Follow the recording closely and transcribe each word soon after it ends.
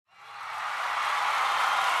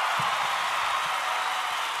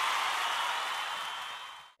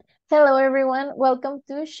everyone. Welcome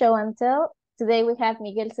to Show and Tell. Today we have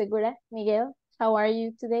Miguel Segura. Miguel, how are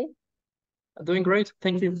you today? Doing great,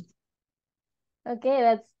 thank you.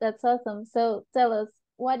 Okay, that's awesome. So tell us,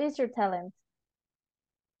 what is your talent?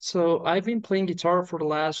 So I've been playing guitar for the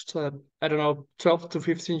last, I don't know, 12 to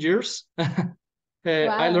 15 years. I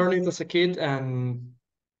Wow. learned it as a kid and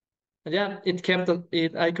yeah, it kept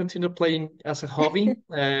it. I continued playing as a hobby.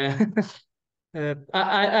 I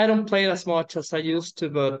don't play it as much as I used to,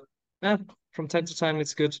 but yeah, from time to time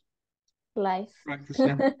it's good Life. practice.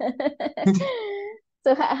 Yeah.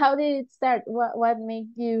 So how did it start? What made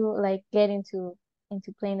you like get into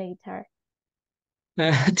playing the guitar?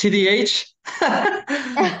 TDH.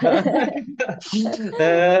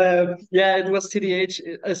 Yeah, it was TDH.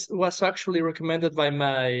 It was actually recommended by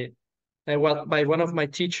my by one of my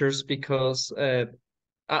teachers because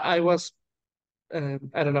I was I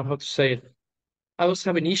don't know how to say it. I was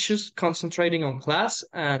having issues concentrating on class,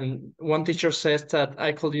 and one teacher says that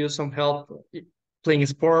I could use some help playing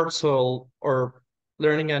sports or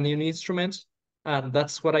learning a new instrument, and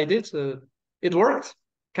that's what I did. It worked,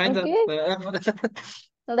 kind of. Okay,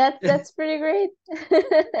 well that's pretty great.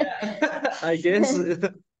 Yeah, I guess.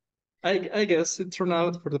 I guess it turned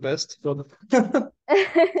out for the best. But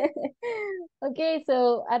Okay,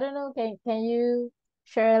 so I don't know, can you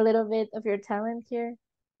share a little bit of your talent here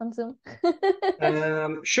on Zoom?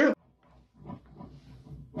 sure.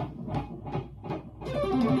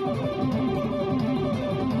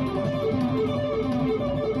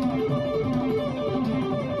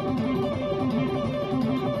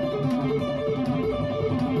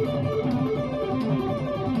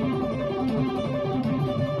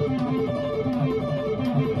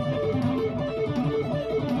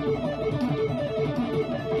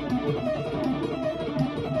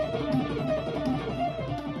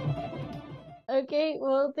 Okay,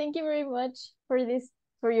 well, thank you very much for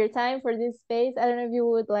for your time, for this space. I don't know if you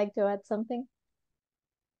would like to add something.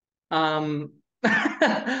 Not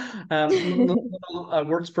a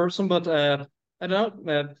words person, but I don't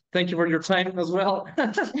know. Thank you for your time as well.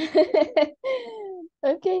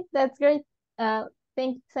 Okay, that's great.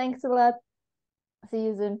 Thanks a lot. See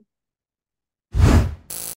you soon.